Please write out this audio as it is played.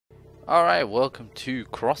Alright, welcome to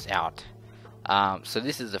CrossOut. So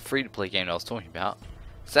this is a free-to-play game I was talking about.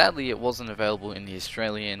 Sadly, it wasn't available in the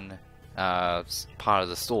Australian part of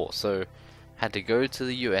the store, so had to go to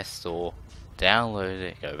the US store, download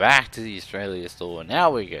it, go back to the Australia store, and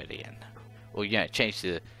now we're good again. Well, you know, change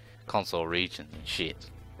the console region and shit.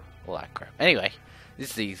 All that crap. Anyway,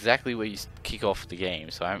 this is exactly where you kick off the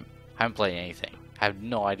game, so I haven't played anything. I have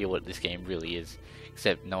no idea what this game really is,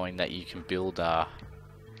 except knowing that you can build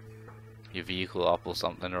your vehicle up or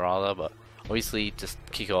something or other, but obviously just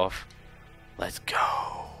kick off. Let's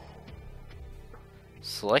go.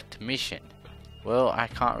 Select mission. Well, I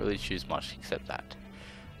can't really choose much except that.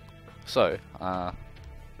 So, yeah.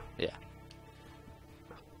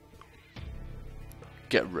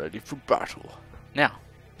 Get ready for battle. Now,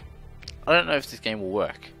 I don't know if this game will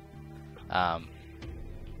work.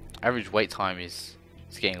 Average wait time is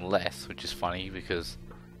getting less, which is funny because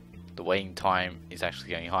the waiting time is actually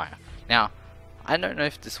getting higher. Now, I don't know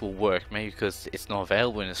if this will work, maybe because it's not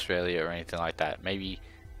available in Australia or anything like that. Maybe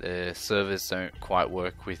the servers don't quite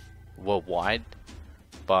work with worldwide,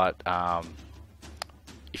 but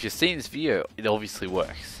if you're seeing this video, it obviously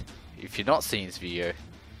works. If you're not seeing this video,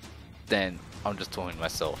 then I'm just talking to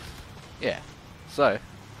myself. Yeah, so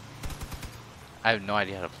I have no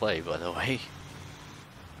idea how to play, by the way.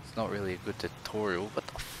 It's not really a good tutorial. What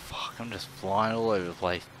the fuck? I'm just flying all over the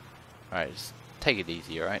place. Alright, just take it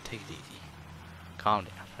easy, alright? Take it easy. Calm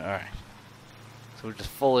down, alright. So we'll just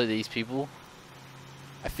follow these people.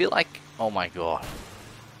 I feel like, oh my god.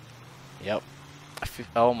 Yep.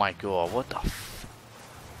 Oh my god, what the f...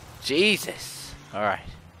 Jesus! Alright.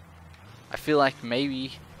 I feel like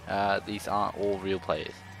maybe these aren't all real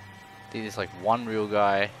players. I think there's like one real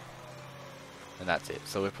guy, and that's it.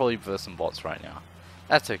 So we're probably versing bots right now.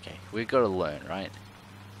 That's okay, we've got to learn, right?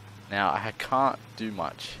 Now, I can't do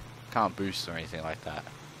much. Can't boost or anything like that.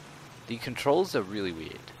 The controls are really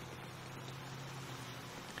weird.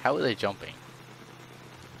 How are they jumping?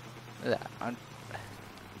 Look at that.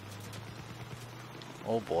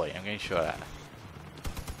 Oh boy, I'm getting shot at.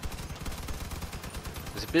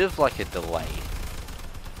 There's a bit of like a delay.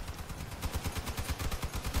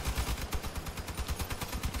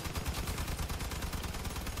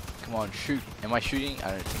 Come on, shoot. Am I shooting?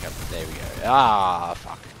 I don't think I'm... There we go. Ah,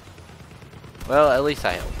 fuck. Well, at least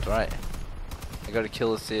I helped, right? I got a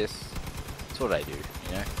kill assist. That's what I do,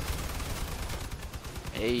 you know?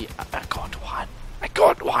 Hey, I got one. I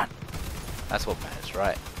got one! That's what matters,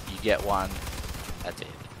 right? You get one. That's it.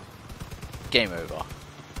 Game over.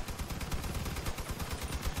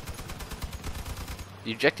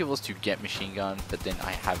 The objective was to get machine gun, but then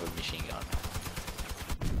I have a machine gun.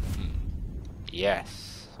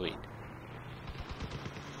 Yes. Sweet.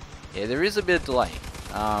 Yeah, there is a bit of delay.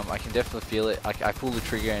 I can definitely feel it. I pull the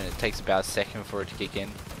trigger and it takes about a second for it to kick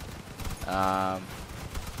in.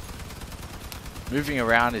 Moving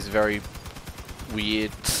around is very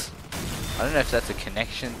weird. I don't know if that's a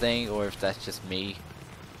connection thing or if that's just me.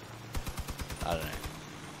 I don't know.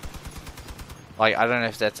 Like, I don't know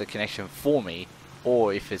if that's a connection for me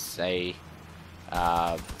or if it's a, you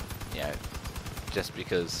know, just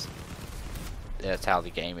because that's how the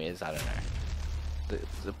game is. I don't know.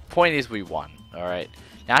 The point is we won. Alright.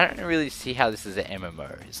 Now I don't really see how this is an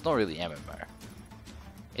MMO. It's not really MMO.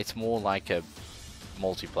 It's more like a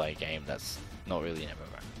multiplayer game that's not really an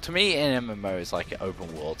MMO. To me, an MMO is like an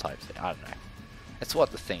open world type thing. I don't know. That's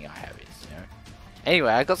what the thing I have is, you know.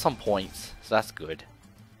 Anyway, I got some points, so that's good.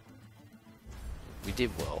 We did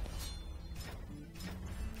well.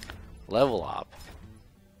 Level up.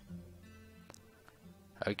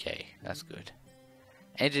 Okay, that's good.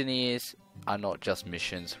 Engineers are not just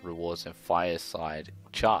missions, rewards, and fireside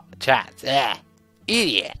chats.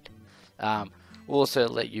 Idiot! We'll also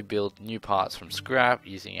let you build new parts from scrap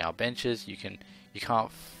using our benches. If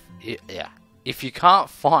you can't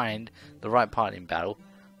find the right part in battle,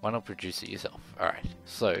 why not produce it yourself? Alright,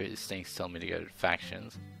 so this thing's telling me to go to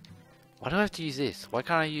factions. Why do I have to use this? Why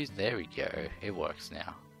can't I use... There we go, it works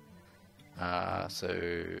now.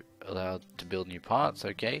 So, allowed to build new parts,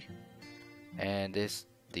 okay. And there's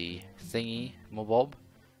the thingy mob.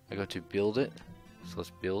 I got to build it, so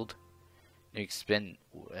let's build. Expend.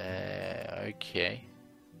 Okay.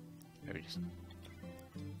 Maybe just.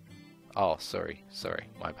 Oh, sorry,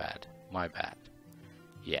 my bad.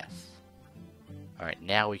 Yes. All right,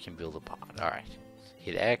 now we can build a part. All right,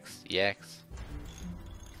 hit X, EX.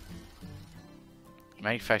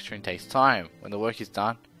 Manufacturing takes time. When the work is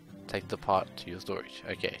done, take the part to your storage.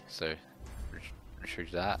 Okay, so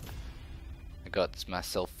retrieve that. I got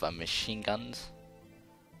myself machine guns.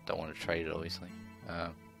 Don't want to trade it, obviously.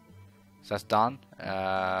 So that's done.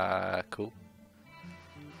 Cool.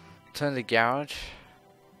 turn the garage,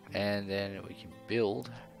 and then we can build.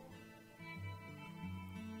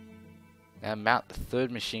 Now mount the third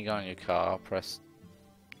machine gun on your car. Press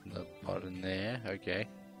the button there. Okay.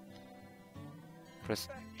 Press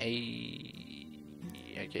A.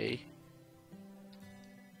 Okay.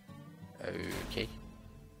 Okay.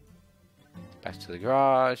 Back to the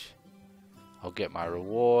garage. I'll get my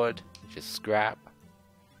reward. Just scrap.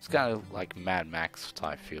 It's kind of like Mad Max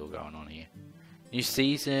type feel going on here. New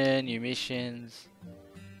season, new missions.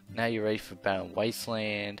 Now you're ready for Battle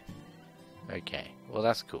Wasteland. Okay, well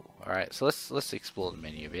that's cool. Alright, so let's explore the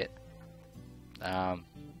menu a bit.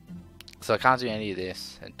 So I can't do any of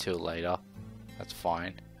this until later. That's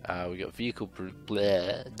fine. We got vehicle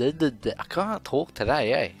I can't talk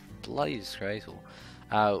today, eh? Bloody disgraceful.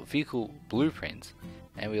 Vehicle blueprints,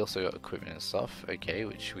 and we also got equipment and stuff. Okay,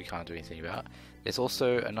 which we can't do anything about. There's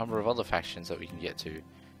also a number of other factions that we can get to,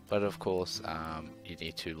 but of course, you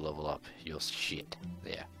need to level up your shit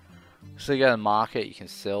there. So you go to the market, you can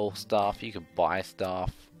sell stuff, you can buy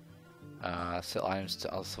stuff, sell items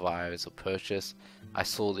to other survivors or purchase. I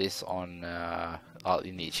saw this on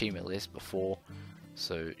in the achievement list before,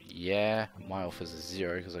 so yeah, my offers are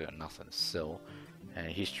 0 because I got nothing to sell, and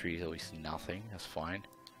history is always nothing. That's fine.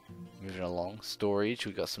 Moving along, storage,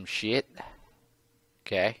 we got some shit.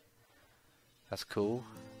 Okay, that's cool.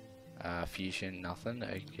 Fusion, nothing.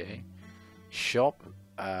 Okay, shop.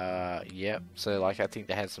 Yep. So like, I think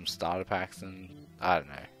they had some starter packs, and I don't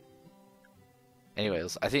know.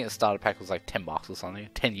 Anyways, I think the starter pack was like $10 or something,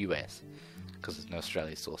 10 US, because it's an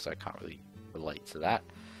Australian store, so I can't really relate to that.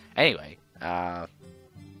 Anyway,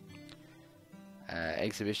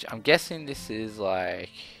 exhibition. I'm guessing this is like,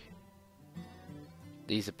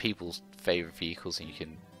 these are people's favorite vehicles, and you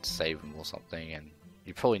can save them or something, and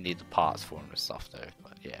you probably need the parts for them and stuff though.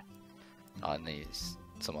 But yeah, and there's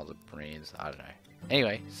some other brands. I don't know.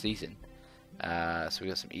 Anyway, season. So we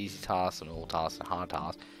got some easy tasks, some normal tasks, and hard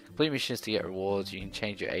tasks. Complete missions to get rewards. You can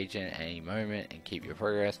change your agent at any moment and keep your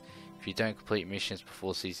progress. If you don't complete missions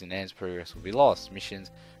before season ends, progress will be lost.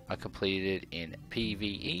 Missions are completed in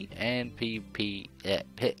PvE and PvP.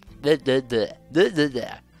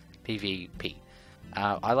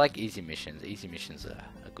 I like easy missions. Easy missions are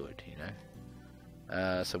good, you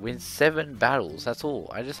know. So win 7 battles. That's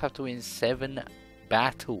all. I just have to win 7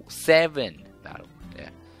 battles. 7 battles. Yeah.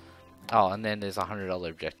 Oh, and then there's 100 other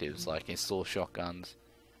objectives like install shotguns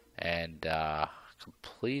and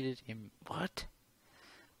completed in what?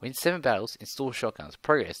 Win 7 battles. Install shotguns.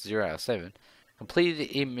 Progress 0 out of 7. Completed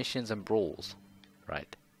in missions and brawls.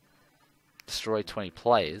 Right. Destroy 20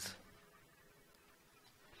 players.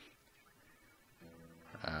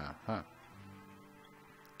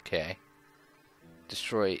 Okay.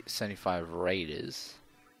 Destroy 75 raiders.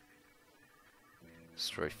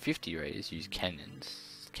 Destroy 50 raiders. Use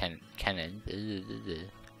cannons. Cannon.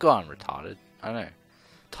 Go on, retarded. I know.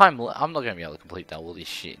 I'm not gonna be able to complete all this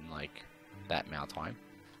shit in like that amount of time.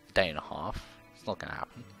 A day and a half. It's not gonna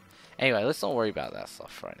happen. Anyway, let's not worry about that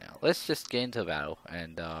stuff right now. Let's just get into battle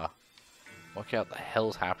and work out the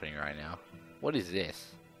hell's happening right now. What is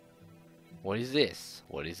this? What is this?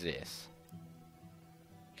 What is this?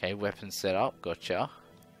 Okay, weapon setup. Gotcha.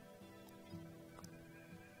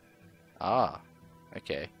 Ah,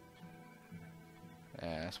 okay.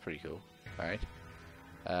 Yeah, that's pretty cool. Alright.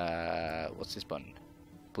 What's this button?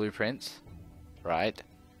 Blueprints. Right.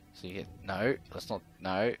 So you can... No, let's not...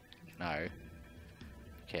 No. No.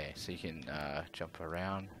 Okay, so you can jump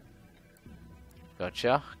around.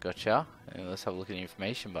 Gotcha. Gotcha. And let's have a look at the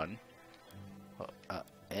information button.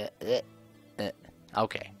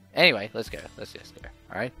 Okay. Anyway, let's go. Let's just go.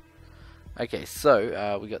 Alright. Okay,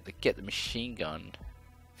 so we got the get the machine gun.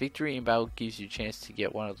 Victory in battle gives you a chance to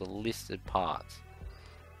get one of the listed parts.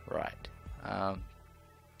 Right.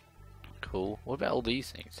 Cool. What about all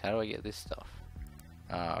these things? How do I get this stuff?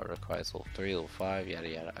 Requires level 3, level 5, yada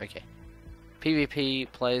yada. Okay.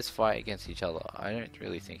 PvP, players fight against each other. I don't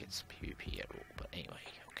really think it's PvP at all, but anyway,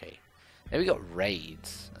 okay. Then we got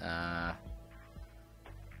raids.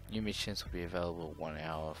 New missions will be available 1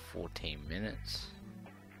 hour, 14 minutes.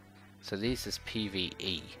 So this is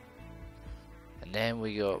PvE. And then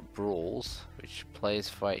we got brawls, which players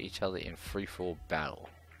fight each other in free-for-all battle.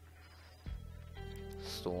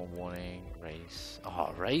 Storm warning, race.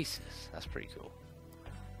 Oh, races. That's pretty cool.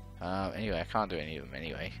 Anyway, I can't do any of them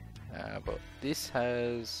anyway. But this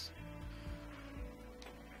has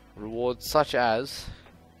rewards such as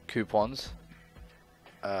coupons.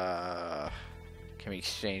 Can be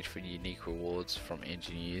exchanged for unique rewards from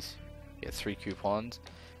engineers. Get 3 coupons.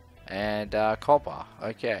 And copper.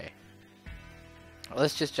 Okay.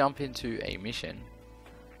 Let's just jump into a mission.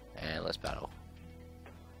 And let's battle.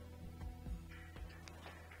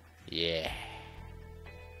 Yeah.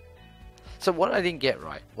 So what I didn't get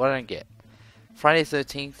right, what I don't get, Friday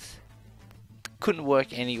 13th couldn't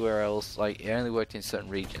work anywhere else, like it only worked in certain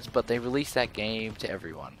regions, but they released that game to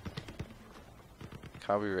everyone.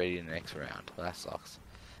 Can't be ready in the next round. Well, that sucks.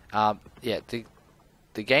 Yeah,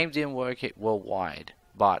 the game didn't work worldwide,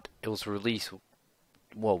 but it was released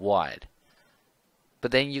worldwide. But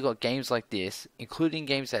then you got games like this, including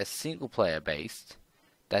games that are single player based,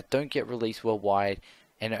 that don't get released worldwide,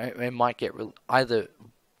 and it might get either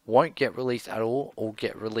won't get released at all or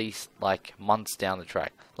get released like months down the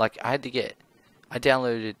track. Like I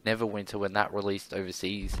downloaded Neverwinter when that released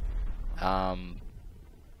overseas.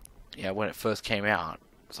 Yeah, when it first came out.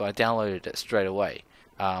 So I downloaded it straight away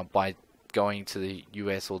by going to the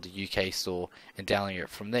US or the UK store and downloading it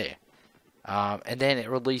from there. And then it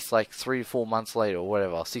released like 3 to 4 months later or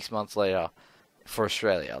whatever, 6 months later for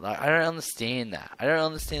Australia. Like, I don't understand that. I don't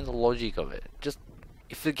understand the logic of it. Just,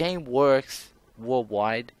 if the game works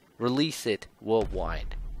worldwide, release it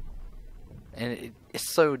worldwide. And it's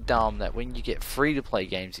so dumb that when you get free to play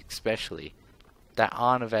games especially, that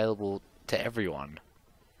aren't available to everyone,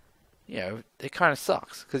 you know, it kind of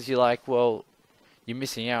sucks. Because you're like, well, you're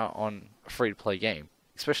missing out on a free to play game.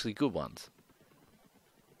 Especially good ones.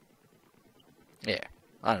 Yeah,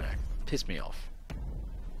 I don't know. Piss me off.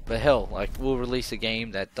 But hell, like, we'll release a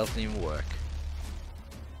game that doesn't even work.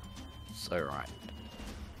 So right.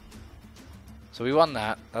 So we won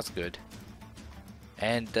that. That's good.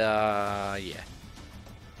 And, yeah.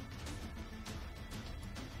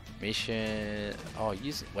 Mission... Oh,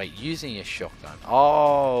 using a shotgun.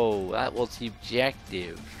 Oh, that was the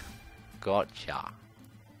objective. Gotcha.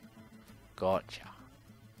 Gotcha.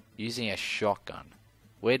 Using a shotgun.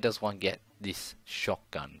 Where does one get this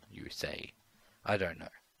shotgun, you say? I don't know.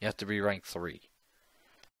 You have to be rank 3.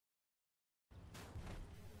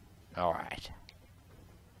 Alright.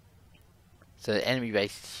 So the enemy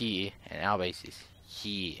base is here, and our base is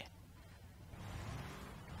here.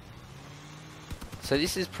 So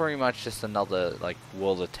this is pretty much just another, like,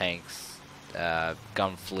 World of Tanks,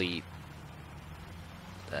 gun fleet,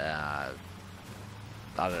 I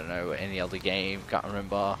don't know, any other game, can't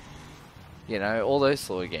remember. You know, all those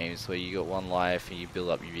sort of games where you got one life and you build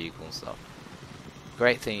up your vehicle and stuff.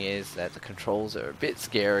 Great thing is that the controls are a bit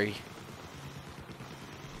scary.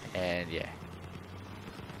 And yeah.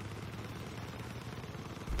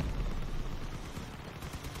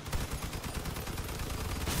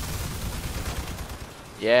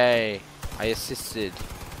 Yay! I assisted.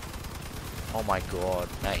 Oh my god,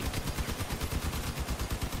 mate.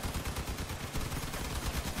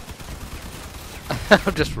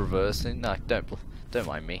 I'm just reversing. No, don't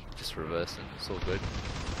mind me. Just reversing. It's all good.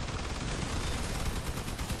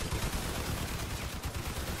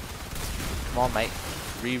 Come on, mate.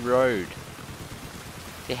 Reload.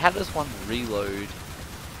 See, how does one reload,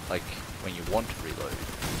 like, when you want to reload?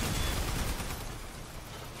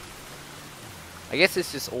 I guess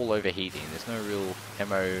it's just all overheating. There's no real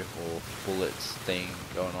ammo or bullets thing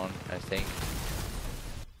going on, I think.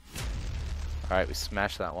 Alright, we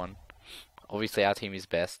smashed that one. Obviously our team is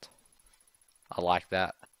best. I like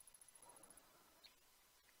that.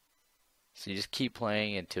 So you just keep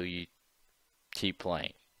playing until you keep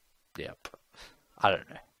playing. Yep. I don't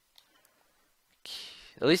know.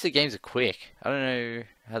 At least the games are quick. I don't know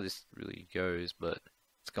how this really goes, but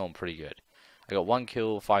it's going pretty good. I got 1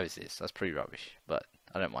 kill, 5 assists. That's pretty rubbish, but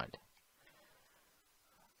I don't mind.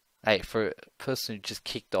 Hey, for a person who just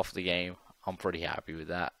kicked off the game, I'm pretty happy with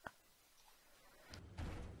that.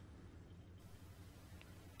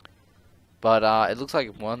 But it looks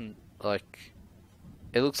like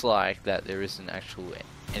it looks like that there isn't actual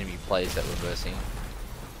enemy players that we're versing.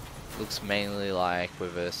 Looks mainly like we're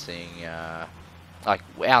versing, like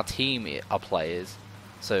our team are players,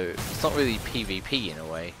 so it's not really PvP in a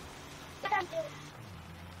way.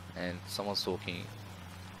 And someone's talking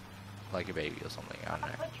like a baby or something, I don't know.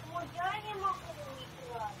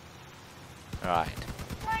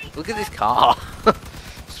 Alright. Look at this car!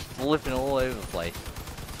 Just flipping all over the place.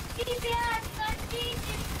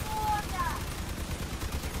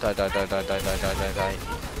 Die, die, die, die, die, die, die, die, die.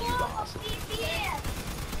 You bastard.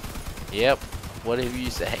 Yep, whatever you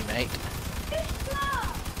say, mate.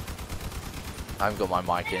 I haven't got my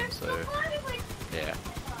mic in, so yeah,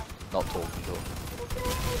 not talking to him.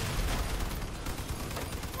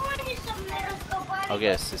 I'll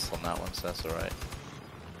get assist on that one, so that's alright.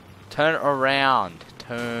 Turn around.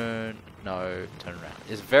 Turn around.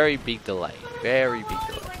 It's very big delay. Very big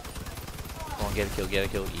delay. Come on, get a kill, get a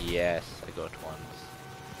kill. Yes, I got one.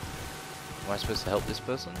 Am I supposed to help this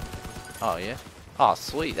person? Oh, yeah. Oh,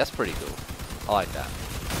 sweet. That's pretty cool. I like that.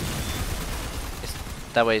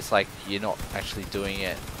 That way it's like you're not actually doing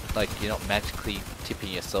it, like you're not magically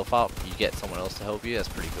tipping yourself up, you get someone else to help you. That's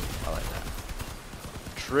pretty good. I like that.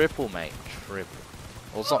 Triple, mate, triple.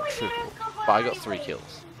 Well, it's not triple, but I got 3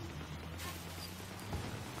 kills.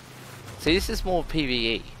 See, this is more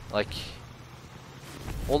PvE, like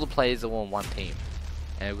all the players are on one team,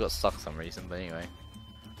 and we got stuck for some reason, but anyway.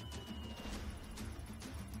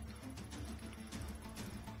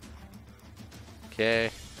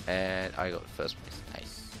 Okay, and I got first place.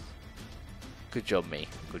 Nice. Good job, me.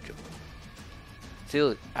 Good job. See,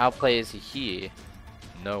 look, our players are here.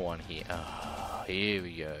 No one here. Oh, here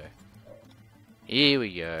we go. Here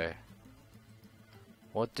we go.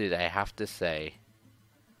 What do they have to say?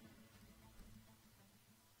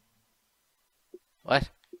 What?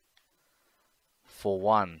 For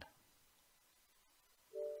 1.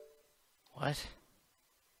 What?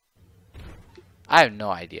 I have no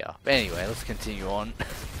idea. But anyway, let's continue on.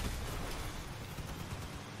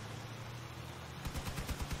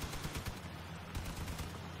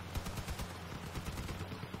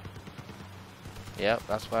 Yep,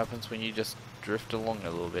 that's what happens when you just drift along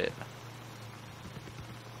a little bit.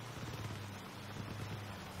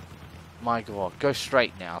 My God, go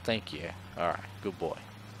straight now, thank you. Alright, good boy.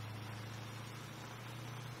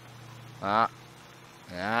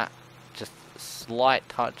 Just a slight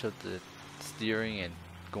touch of the steering and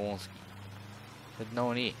Gornsky. There's no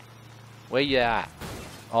one here. Where you at?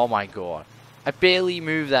 Oh my God. I barely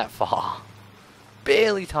moved that far.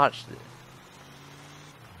 Barely touched it.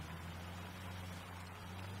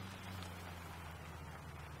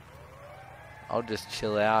 I'll just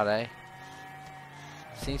chill out, eh?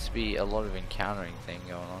 Seems to be a lot of encountering thing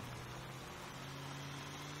going on.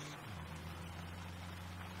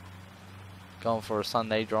 Going for a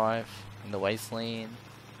Sunday drive in the wasteland.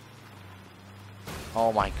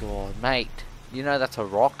 Oh my God, mate. You know that's a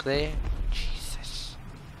rock there? Jesus.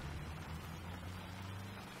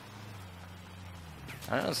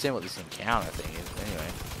 I don't understand what this encounter thing is, but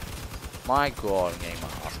anyway. My God, I'm getting my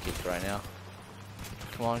ass kicked right now.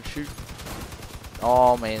 Come on, shoot.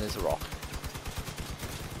 Oh man, there's a rock.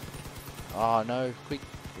 Oh no, quick,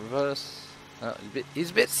 reverse.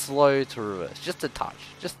 He's a bit slow to reverse, just a touch,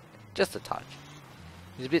 just a touch.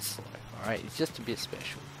 He's a bit slow, alright, he's just a bit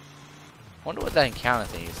special. Wonder what that encounter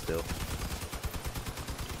thing is still.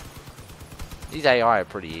 These AI are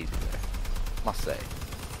pretty easy though, must say.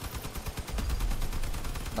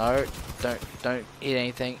 No, don't hit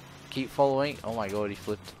anything, keep following. Oh my God, he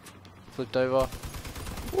flipped over.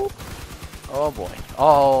 Whoop. Oh boy,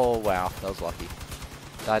 oh wow, that was lucky.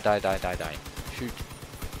 Die. Shoot.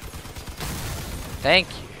 Thank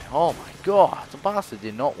you. Oh my God, the bastard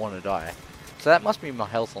did not want to die. So that must be my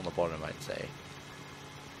health on the bottom, I'd say.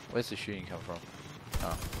 Where's the shooting come from?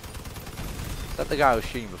 Oh. Is that the guy I was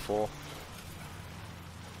shooting before?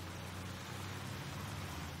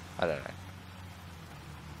 I don't know.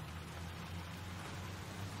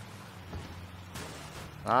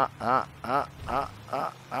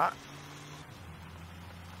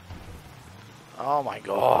 Oh my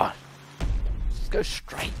God. Just go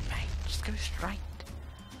straight, mate. Just go straight.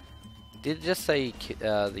 Did it just say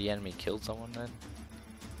the enemy killed someone then?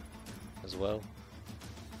 As well?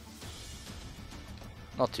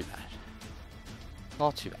 Not too bad.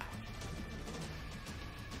 Not too bad.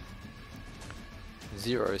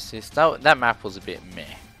 0 assists. That map was a bit meh,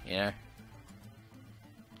 you know?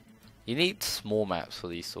 You need small maps for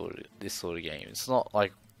this sort of game. It's not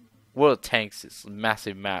like World of Tanks. It's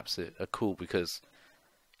massive maps that are cool because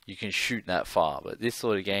you can shoot that far. But this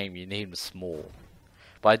sort of game, you need them small.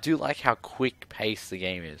 But I do like how quick paced the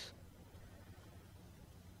game is.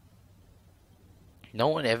 No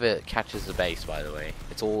one ever catches the base, by the way.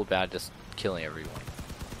 It's all about just killing everyone.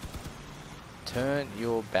 Turn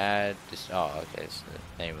your bad. Oh, okay. It's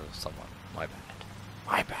the name of someone. My bad.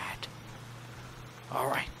 My bad.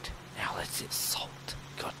 Alright. Now let's assault.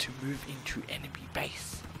 Got to move into enemy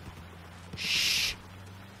base. Shh.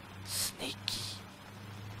 Sneaky.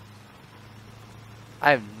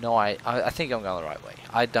 I have no idea. I think I'm going the right way.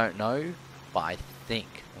 I don't know, but I think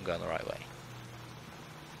I'm going the right way.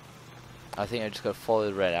 I think I just got to follow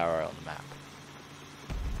the red arrow on the map.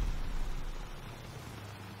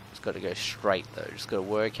 Just got to go straight though. Just got to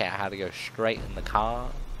work out how to go straight in the car.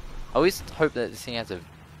 I always hope that this thing has a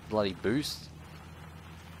bloody boost.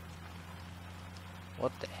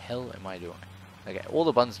 What the hell am I doing? Okay, all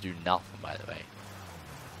the buttons do nothing, by the way.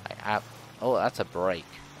 Oh, that's a brake.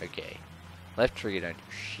 Okay. Left trigger don't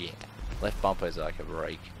do shit. Left bumper is like a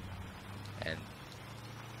brake. And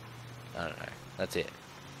I don't know. That's it.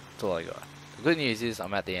 That's all I got. The good news is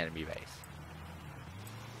I'm at the enemy base.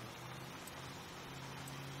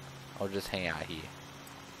 I'll just hang out here.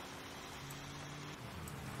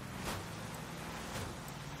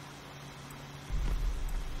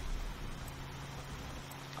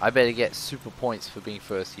 I better get super points for being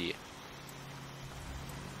first here.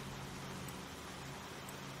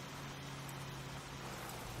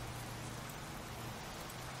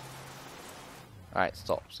 Alright,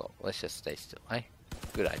 stop. Let's just stay still, eh?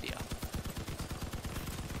 Good idea.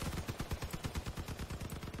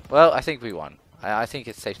 Well, I think we won. I think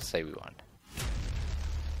it's safe to say we won.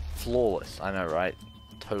 Flawless, I know, right?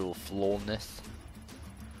 Total flawlessness.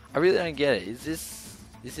 I really don't get it. Is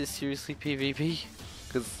this seriously PvP?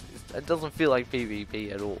 Because it doesn't feel like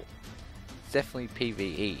PvP at all. It's definitely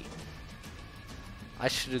PvE. I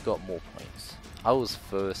should have got more points. I was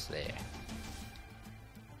first there.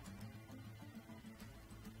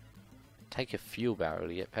 Take a fuel barrel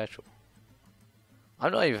to get petrol.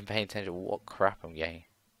 I'm not even paying attention to what crap I'm getting.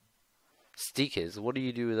 Stickers, what do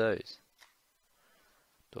you do with those?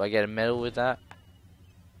 Do I get a medal with that?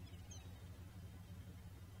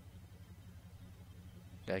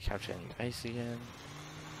 Did I capture any base again?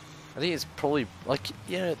 I think it's probably, like,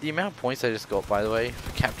 you know, the amount of points I just got, by the way,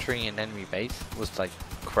 for capturing an enemy base was like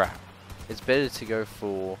crap. It's better to go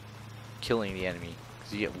for killing the enemy,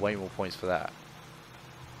 because you get way more points for that.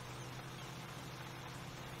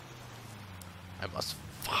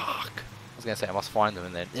 Fuck. I was gonna say I must find them,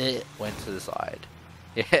 and then went to the side.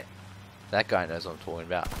 Yeah, that guy knows what I'm talking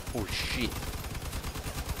about. Oh shit.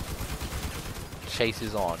 Chase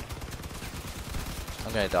is on.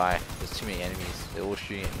 I'm gonna die. There's too many enemies. They're all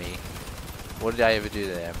shooting at me. What did I ever do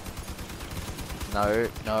to them? No,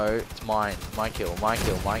 it's mine. My kill. My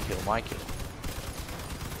kill.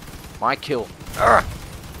 Urgh!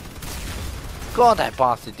 God, that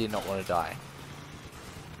bastard did not want to die.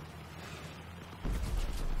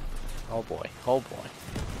 Oh boy.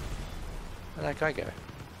 Where'd that guy go?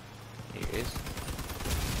 Here he is.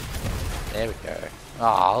 There we go.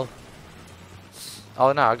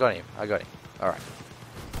 Oh no, I got him. Alright.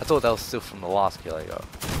 I thought that was still from the last kill I got.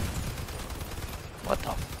 What the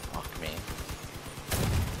fuck, man?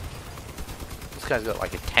 This guy's got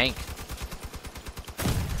like a tank.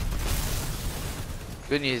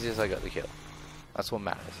 Good news is I got the kill. That's what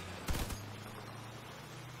matters.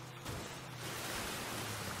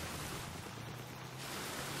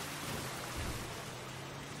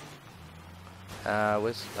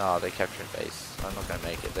 They're capturing base. I'm not gonna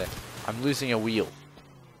make it there. I'm losing a wheel.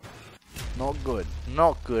 Not good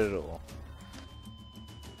at all.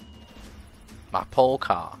 My pole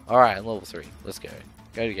car. Alright, I'm level 3. Let's go.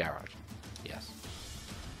 Go to garage. Yes.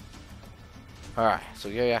 Alright, so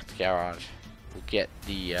we go back to garage. We'll get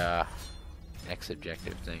the next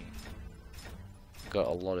objective thing. Got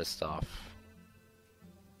a lot of stuff.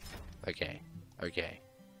 Okay.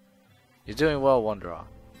 You're doing well, Wanderer.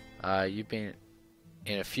 You've been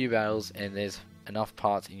in a few battles and there's enough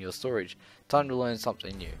parts in your storage. Time to learn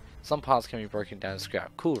something new. Some parts can be broken down to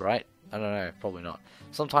scrap. Cool, right? I don't know, probably not.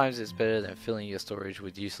 Sometimes it's better than filling your storage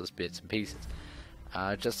with useless bits and pieces.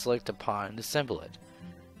 Just select a part and assemble it.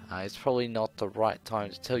 It's probably not the right time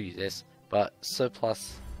to tell you this, but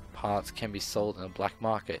surplus parts can be sold in the black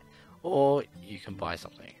market, or you can buy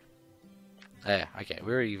something. Yeah, okay,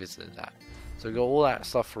 we already visited that. So we got all that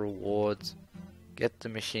stuff for rewards. Get the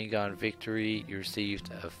machine gun victory. You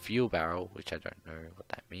received a fuel barrel, which I don't know what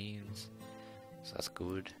that means. So that's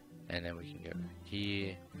good. And then we can go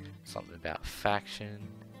here. Something about faction.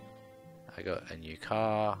 I got a new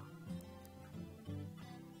car.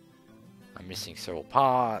 I'm missing several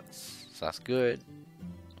parts, so that's good.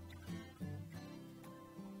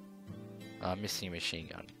 I'm missing a machine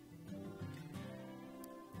gun.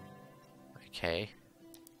 Okay.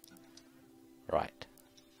 Right.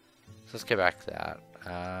 So let's get back to that.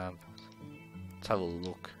 Let's have a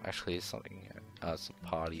look. Actually, it's something, some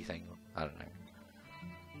party thing. I don't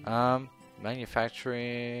know.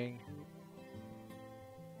 Manufacturing.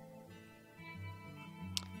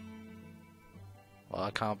 Well,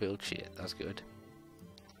 I can't build shit. That's good.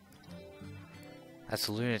 That's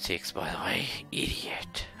lunatics, by the way.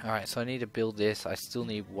 Idiot. Alright, so I need to build this. I still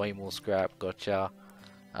need way more scrap. Gotcha.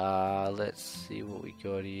 Let's see what we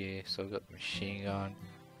got here. So I've got the machine gun.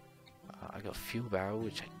 I got fuel barrel,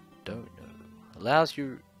 which I don't know.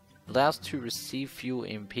 Allows to receive fuel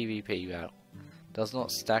in PvP battle. Does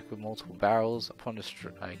not stack with multiple barrels upon the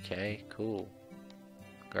okay, cool.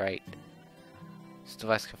 Great. This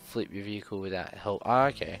device can flip your vehicle without help. Ah,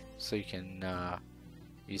 okay. So you can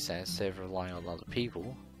use that instead of relying on other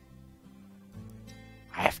people.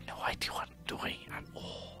 I have no idea what I'm doing at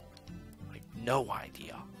all. Like, no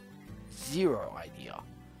idea. Zero idea.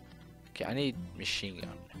 Okay, I need machine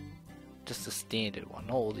gun. Just a standard one,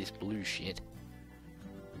 not all this blue shit.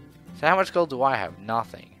 So how much gold do I have?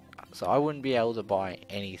 Nothing. So I wouldn't be able to buy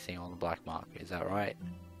anything on the black market, is that right?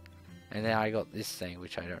 And then I got this thing,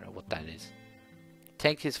 which I don't know what that is.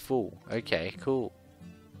 Tank is full. Okay, cool.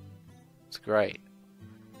 It's great.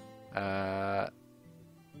 Yeah,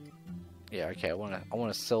 okay, I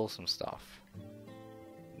wanna sell some stuff.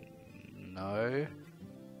 No.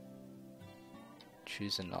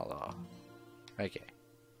 Choose another. Okay.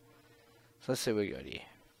 So let's see what we got here.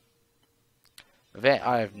 Event,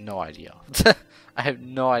 I have no idea. I have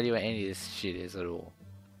no idea what any of this shit is at all.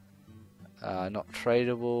 Not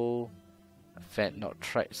tradable. Event not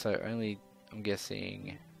trade. So only, I'm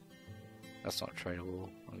guessing. That's not tradable.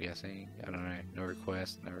 I'm guessing. I don't know. No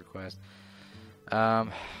request. No request.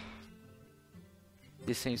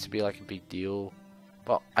 This seems to be like a big deal,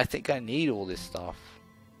 but I think I need all this stuff.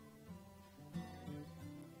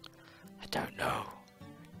 I don't know.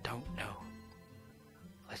 Don't know.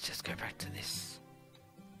 Let's just go back to this.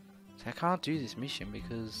 So I can't do this mission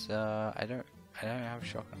because I don't have a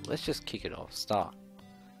shotgun. Let's just kick it off. Start.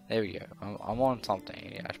 There we go. I'm on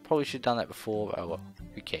something. I probably should have done that before, but oh well.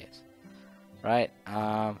 Who cares? Right.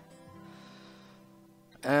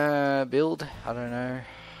 Build. I don't know.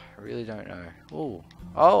 I really don't know. Ooh.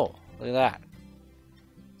 Oh, look at that.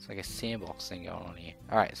 It's like a sandbox thing going on here.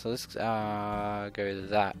 Alright, so let's go to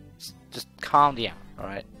that. Just calm down,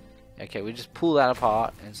 alright? Okay, we just pull that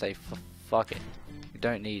apart and say, fuck it. We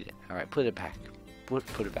don't need it. Alright, put it back. Put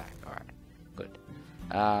it back. Alright, good.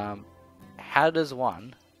 How does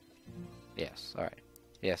one... Yes, alright.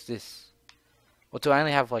 Yes, this... What, do I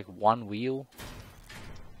only have like one wheel?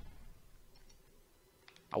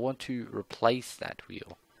 I want to replace that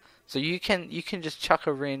wheel. So you can just chuck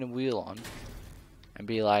a random wheel on and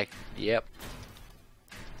be like, yep.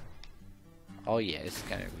 Oh yeah, this is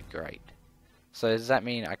gonna be great. So does that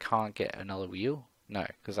mean I can't get another wheel? No,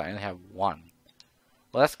 because I only have one.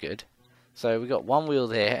 Well, that's good. So we got one wheel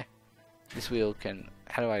there. This wheel can...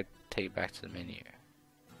 How do I take it back to the menu?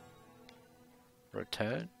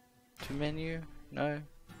 Return to menu? No,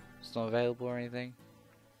 it's not available or anything.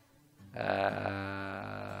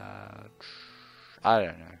 I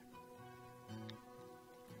don't know.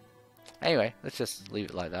 Anyway, let's just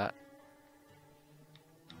leave it like that.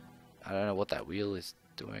 I don't know what that wheel is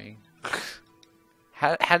doing.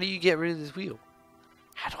 How do you get rid of this wheel?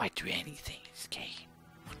 How do I do anything in this game?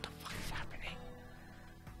 What the fuck is happening?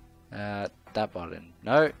 That button.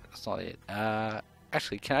 No, that's not it.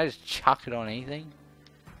 Actually, can I just chuck it on anything?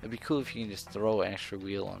 It'd be cool if you can just throw an extra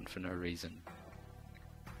wheel on for no reason.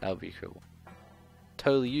 That would be cool.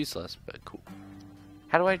 Totally useless, but cool.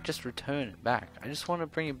 How do I just return it back? I just want to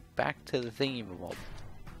bring it back to the thingy-mabob.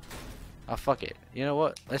 Oh, fuck it. You know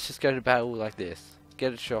what? Let's just go to battle like this.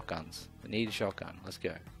 Get shotguns. We need a shotgun. Let's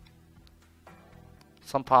go.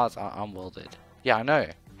 Some parts are unwelded. Yeah, I know.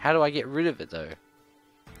 How do I get rid of it, though?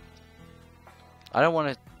 I don't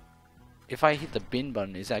want to... If I hit the bin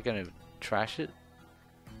button, is that going to trash it?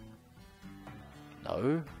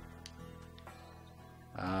 No.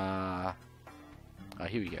 Oh,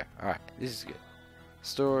 here we go. Alright, this is good.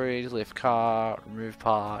 Storage, lift car, remove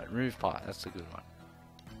part. Remove part, that's a good one.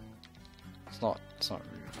 It's not remove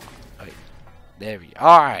part. Wait, there we go.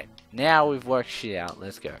 Alright, now we've worked shit out.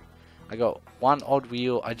 Let's go. I got one odd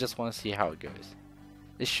wheel. I just want to see how it goes.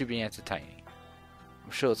 This should be entertaining.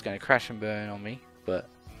 I'm sure it's going to crash and burn on me, but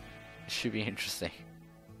it should be interesting.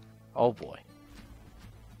 Oh boy.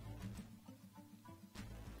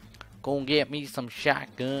 Go and get me some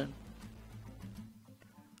shotgun.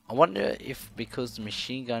 I wonder if because the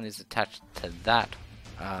machine gun is attached to that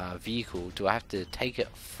vehicle, do I have to take it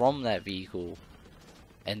from that vehicle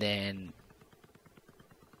and then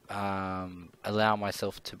allow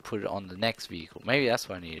myself to put it on the next vehicle? Maybe that's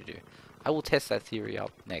what I need to do. I will test that theory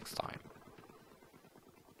up next time.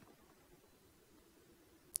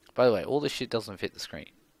 By the way, all this shit doesn't fit the screen.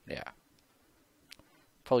 Yeah.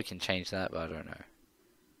 Probably can change that, but I don't know.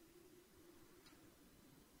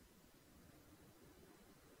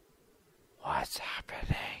 What's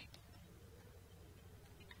happening?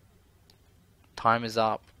 Time is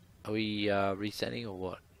up. Are we resetting or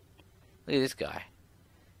what? Look at this guy.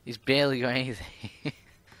 He's barely got anything.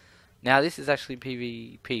 Now this is actually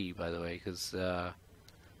PvP, by the way, because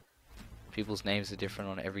people's names are different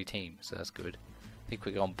on every team, so that's good. I think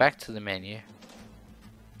we're going back to the menu.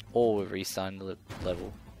 Or we're restarting the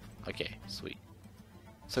level. Okay, sweet.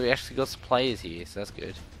 So we actually got some players here, so that's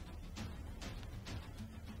good.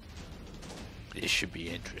 This should be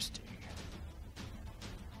interesting.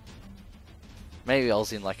 Maybe I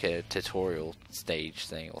was in like a tutorial stage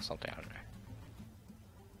thing or something, I don't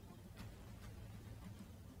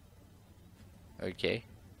know. Okay,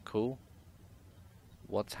 cool.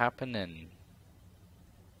 What's happening?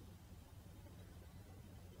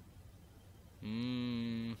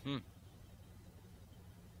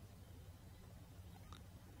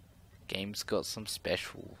 game's got some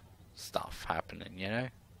special stuff happening, you know?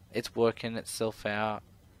 It's working itself out.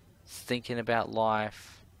 It's thinking about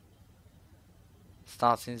life.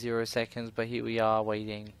 Starts in 0 seconds, but here we are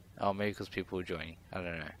waiting. Oh, maybe because people are joining. I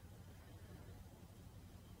don't know.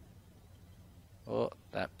 Oh,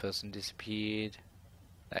 that person disappeared.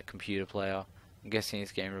 That computer player. I'm guessing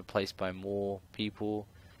it's getting replaced by more people.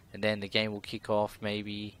 And then the game will kick off,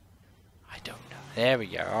 maybe. I don't know. There we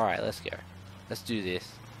go. Alright, let's go. Let's do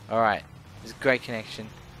this. Alright. This is a great connection.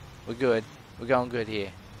 We're good. We're going good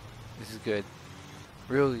here. This is good.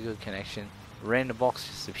 Really good connection. Random box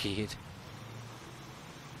just appeared.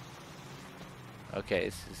 Okay,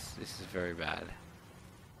 this is very bad.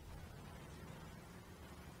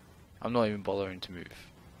 I'm not even bothering to move.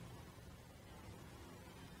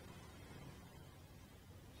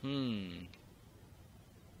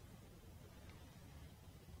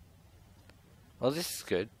 Well, this is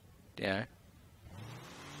good, you know.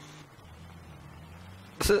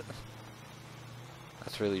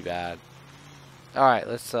 That's really bad. Alright,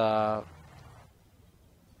 let's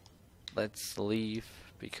leave,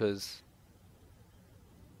 because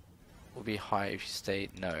we'll be high if you stay.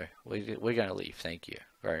 No, we're gonna leave, thank you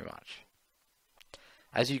very much.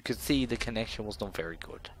 As you could see, the connection was not very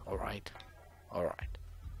good. Alright. Alright.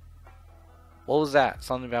 What was that?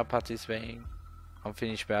 Something about participating?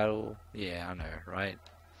 Unfinished battle? Yeah, I know, right?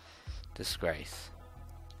 Disgrace.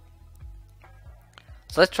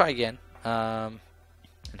 So let's try again. And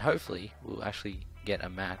hopefully we'll actually get a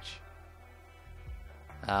match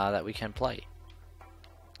that we can play.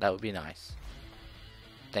 That would be nice.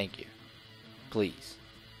 Thank you. Please.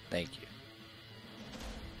 Thank you.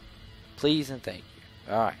 Please and thank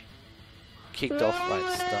you. Alright. Kicked off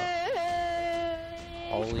right stuff.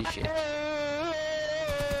 Holy shit.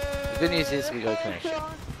 The good news is we got connection.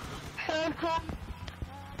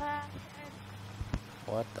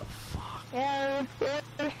 What the fuck?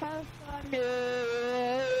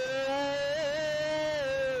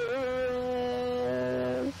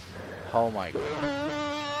 Oh my god.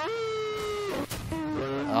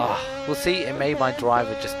 Oh, well see, it made my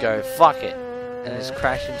driver just go, fuck it, and just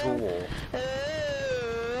crash into a wall.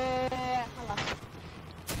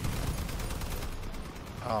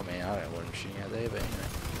 Oh man, I don't know what I'm shooting out there, but anyway.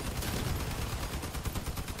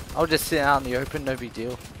 I'll just sit out in the open, no big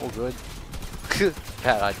deal, all good.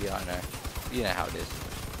 Bad idea, I know. You know how it is.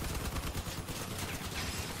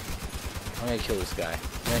 I'm gonna kill this guy.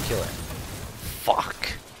 I'm gonna kill him.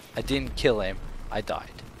 Fuck! I didn't kill him, I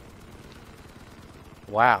died.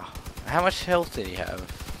 Wow. How much health did he have?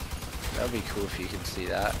 That would be cool if you can see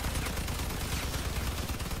that.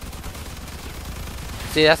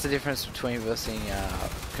 See, that's the difference between versing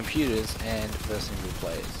computers and versing real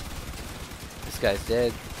players. This guy's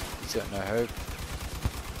dead. He's got no hope.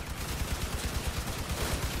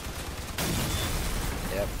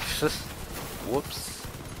 Yep. Whoops.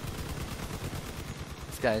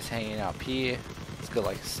 This guy's hanging up here. He's got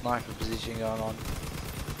like a sniper position going on.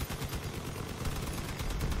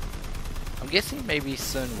 I'm guessing maybe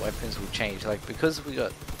certain weapons will change. Like because we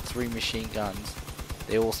got 3 machine guns,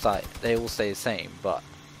 they all stay the same. But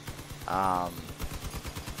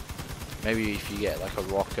maybe if you get like a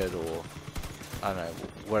rocket or I don't know,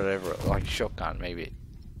 whatever, like a shotgun, maybe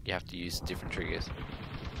you have to use different triggers.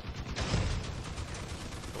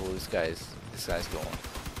 Oh, this guy's gone.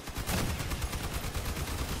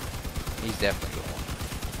 He's definitely gone.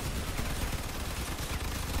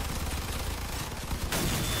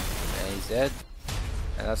 And he's dead.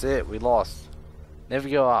 And that's it, we lost. Never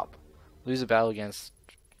go up. Lose a battle against,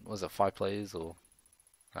 was it 5 players or,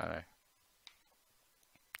 I don't know.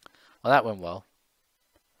 Well, that went well.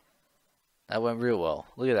 That went real well.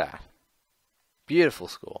 Look at that. Beautiful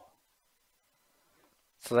score.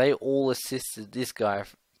 So they all assisted this guy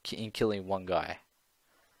in killing one guy.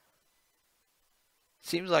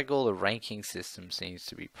 Seems like all the ranking system seems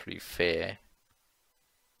to be pretty fair.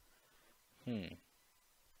 Well,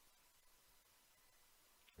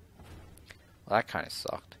 that kind of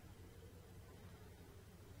sucked.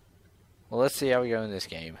 Well, let's see how we go in this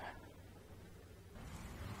game.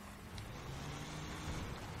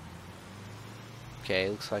 Okay,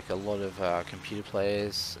 looks like a lot of computer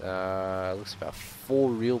players. Looks about 4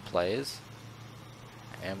 real players.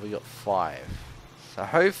 And we got 5. So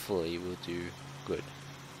hopefully we'll do good.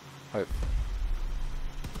 Hope.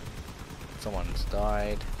 Someone's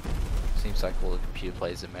died. Seems like all the computer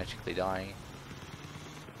players are magically dying.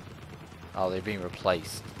 Oh, they're being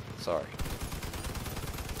replaced. Sorry.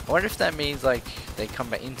 I wonder if that means like they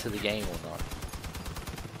come back into the game or not.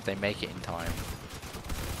 If they make it in time.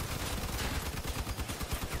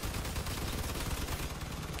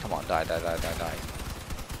 Come on, die, die, die, die, die.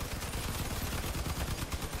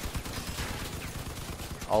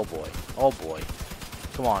 Oh boy. Oh boy.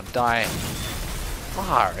 Come on, die.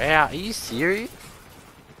 Far out. Are you serious?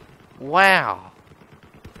 Wow.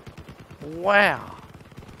 Wow.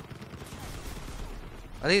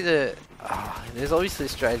 I think there's obviously a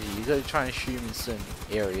strategy. You got to try and shoot him in certain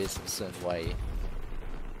areas in a certain way.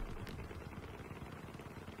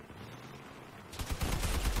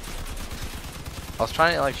 I was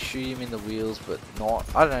trying to like shoot him in the wheels, but not.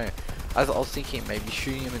 I don't know. I was thinking maybe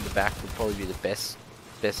shooting him in the back would probably be the best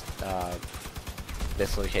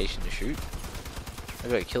location to shoot. I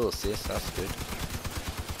got a kill assist. That's good.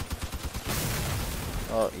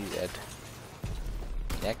 Oh, he's dead.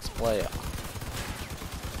 Next player.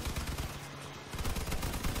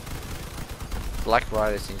 Black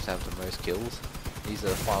Rider seems to have the most kills. These are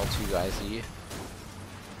the final two guys here.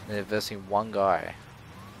 And they're versing one guy.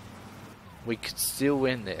 We could still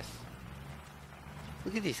win this.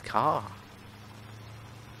 Look at this car.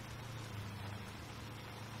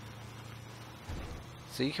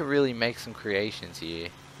 So you can really make some creations here.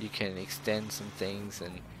 You can extend some things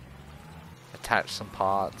and attach some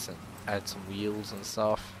parts and add some wheels and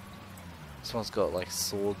stuff. This one's got like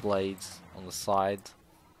sword blades on the sides.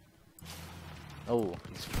 Oh,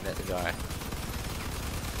 he's met the guy.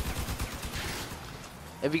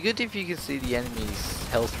 It'd be good if you could see the enemy's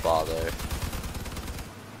health bar though.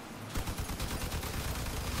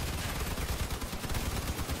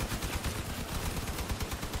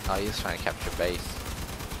 Oh, he's trying to capture base.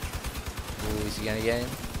 Ooh, is he gonna get him?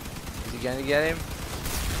 Is he gonna get him?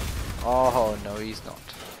 Oh, no, he's not.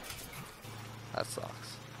 That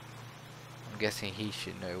sucks. I'm guessing he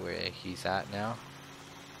should know where he's at now.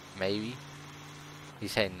 Maybe.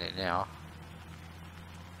 He's heading it now.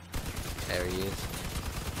 There he is.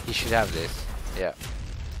 He should have this. Yeah.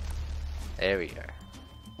 There we go.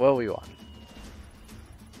 Well, we won.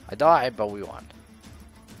 I died, but we won.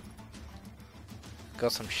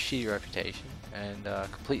 Got some shitty reputation. And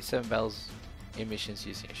complete 7 battles in missions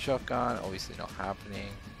using a shotgun. Obviously not happening.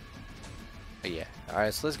 But yeah.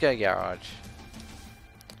 Alright, so let's go to garage.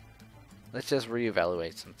 Let's just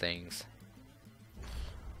reevaluate some things.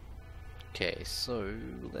 Okay, so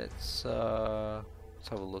let's have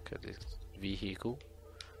a look at this vehicle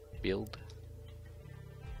build.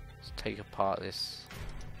 Let's take apart this.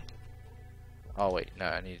 Oh wait, no,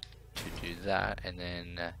 I need to do that, and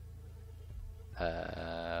then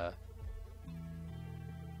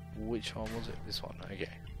which one was it? This one. Okay.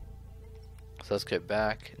 So let's go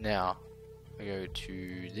back now. I go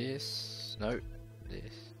to this. No,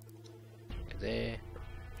 this. There.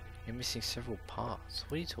 You're missing several parts.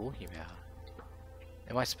 What are you talking about?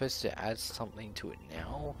 Am I supposed to add something to it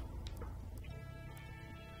now?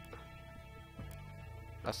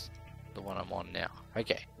 That's the one I'm on now.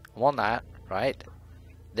 Okay, I'm on that, right?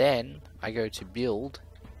 Then I go to build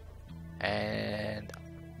and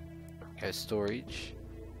go storage.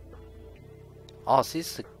 Oh, so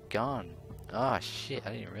this is the gun. Ah, shit,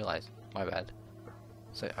 I didn't realize. My bad.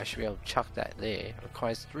 So I should be able to chuck that there. It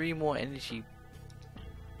requires 3 more energy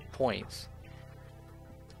points.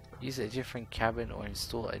 Use a different cabin or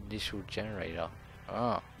install an additional generator.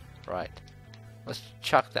 Oh, right. Let's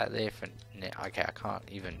chuck that there for now. Okay, I can't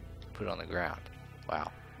even put it on the ground.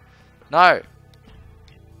 Wow. No!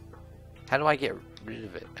 How do I get rid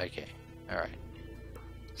of it? Okay, alright.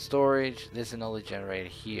 Storage, there's another generator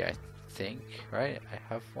here, I think. Right?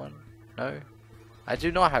 I have one? No? I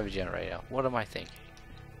do not have a generator. What am I thinking?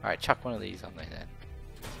 Alright, chuck one of these on there then.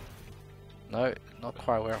 No, not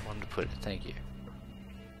quite where I wanted to put it. Thank you.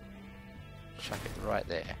 Chuck it right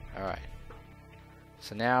there. Alright.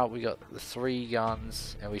 So now we got the 3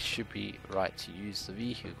 guns and we should be right to use the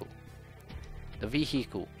vehicle. The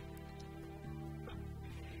vehicle.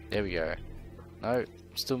 There we go. No,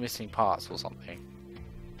 still missing parts or something.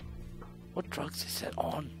 What drugs is it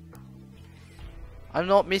on? I'm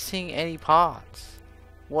not missing any parts.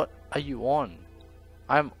 What are you on?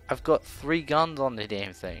 I've got 3 guns on the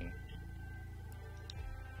damn thing.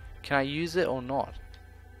 Can I use it or not?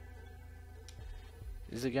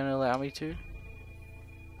 Is it gonna allow me to?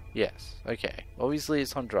 Yes, okay. Obviously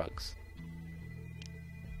it's on drugs.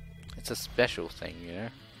 It's a special thing, you know?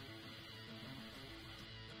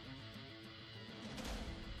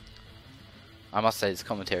 I must say this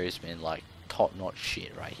commentary has been like top-notch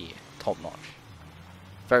shit right here. Top-notch.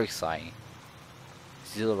 Very exciting.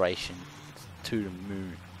 Exhilaration to the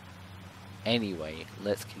moon. Anyway,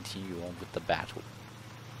 let's continue on with the battle.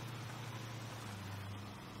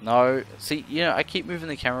 No, see, you know, I keep moving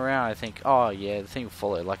the camera around. I think, oh yeah, the thing will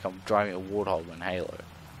follow, like I'm driving a Warthog in Halo.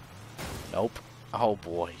 Nope. Oh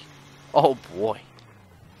boy. Oh boy.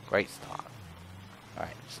 Great start.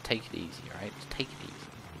 Alright, just take it easy, alright? Just take it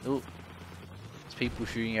easy. Ooh. These people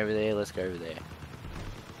shooting over there, let's go over there.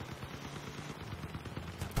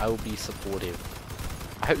 I will be supportive.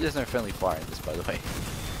 I hope there's no friendly fire in this, by the way.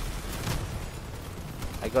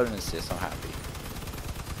 I got an assist, I'm happy.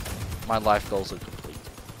 My life goals are complete.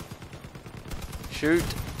 Shoot!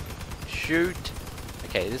 Shoot!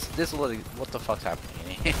 Okay, there's a lot of... What the fuck's happening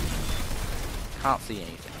in here? Can't see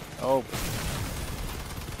anything. Oh.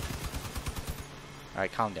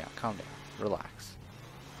 Alright, calm down, calm down. Relax.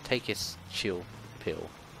 Take a chill pill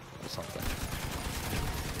or something.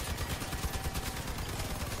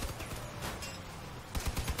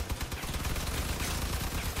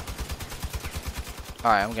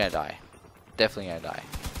 Alright, I'm gonna die. Definitely gonna die.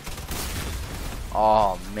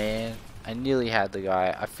 Oh man, I nearly had the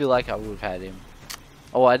guy. I feel like I would have had him.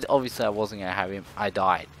 Oh, obviously I wasn't gonna have him. I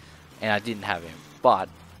died, and I didn't have him. But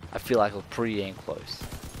I feel like I was pretty damn close.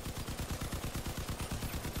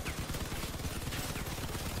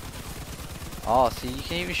 Oh, see, you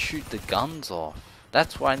can even shoot the guns off.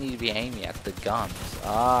 That's why I need to be aiming at the guns.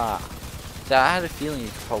 Ah, so I had a feeling you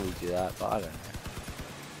could probably do that, but I don't know.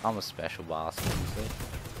 I'm a special bastard, obviously.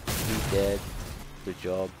 He's dead. Good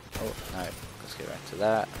job. Oh, no. Let's get back to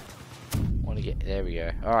that. Want to get... There we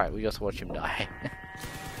go. Alright, we got to watch him die.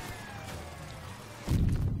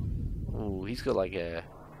 Ooh, he's got like a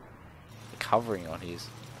covering on his...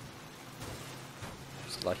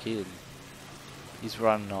 It's like he's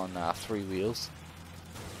running on 3 wheels.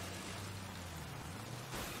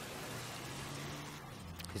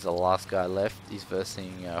 He's the last guy left. He's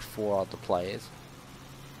versing 4 other players.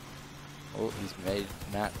 Oh, he's made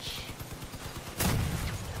match.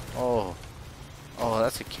 Oh. Oh,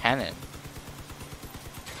 that's a cannon.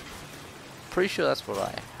 Pretty sure that's what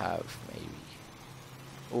I have, maybe.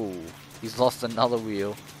 Oh, he's lost another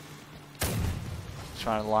wheel.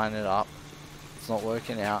 Trying to line it up. It's not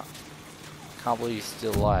working out. Can't believe he's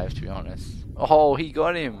still alive, to be honest. Oh, he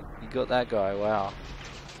got him. He got that guy. Wow.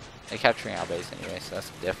 They're capturing our base anyway, so that's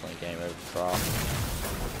definitely game over for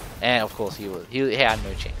us. And of course, he had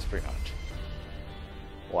no chance, pretty much.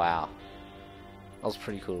 Wow. That was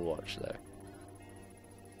pretty cool to watch, though.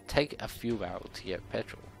 Take a fuel barrel to get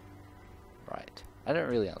petrol. Right. I don't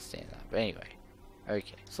really understand that, but anyway.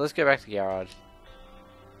 Okay, so let's go back to the garage.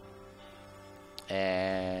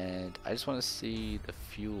 And I just want to see the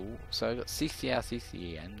fuel. So I got 60 out of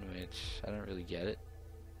 60 again, which I don't really get it.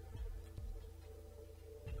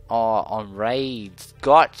 Oh, on raids.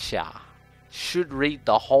 Gotcha. Should read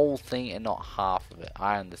the whole thing and not half of it.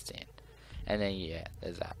 I understand. And then yeah,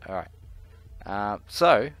 there's that. Alright.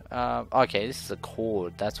 Okay, this is a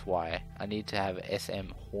cord. That's why I need to have a SM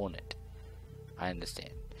Hornet. I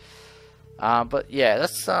understand. But yeah,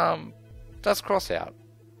 that's CrossOut.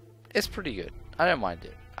 It's pretty good. I don't mind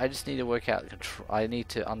it. I just need to work out I need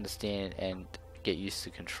to understand and get used to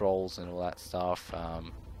controls and all that stuff.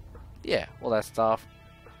 Yeah, all that stuff.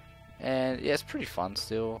 And yeah, it's pretty fun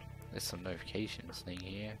still. There's some notifications thing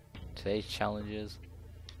here. Today's challenges.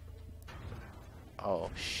 Oh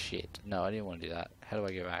shit. No, I didn't want to do that. How do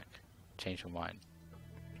I go back? Change my mind.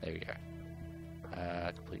 There we go.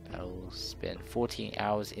 Complete battles. Spend 14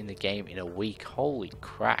 hours in the game in a week. Holy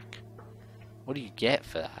crack. What do you get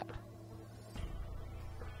for that?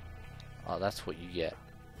 Oh, that's what you get.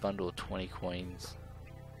 Bundle of 20 coins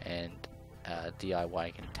and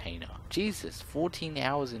DIY container. Jesus, 14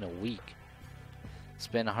 hours in a week.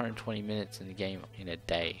 Spend 120 minutes in the game in a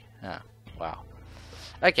day. Huh. Wow.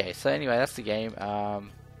 Okay, so anyway, that's the game. Yeah,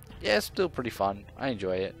 it's still pretty fun. I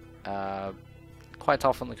enjoy it. Quite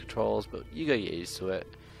tough on the controls, but you gotta get used to it.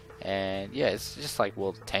 And yeah, it's just like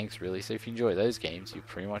World of Tanks, really. So if you enjoy those games, you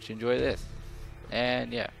pretty much enjoy this.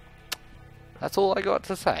 And yeah, that's all I got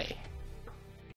to say.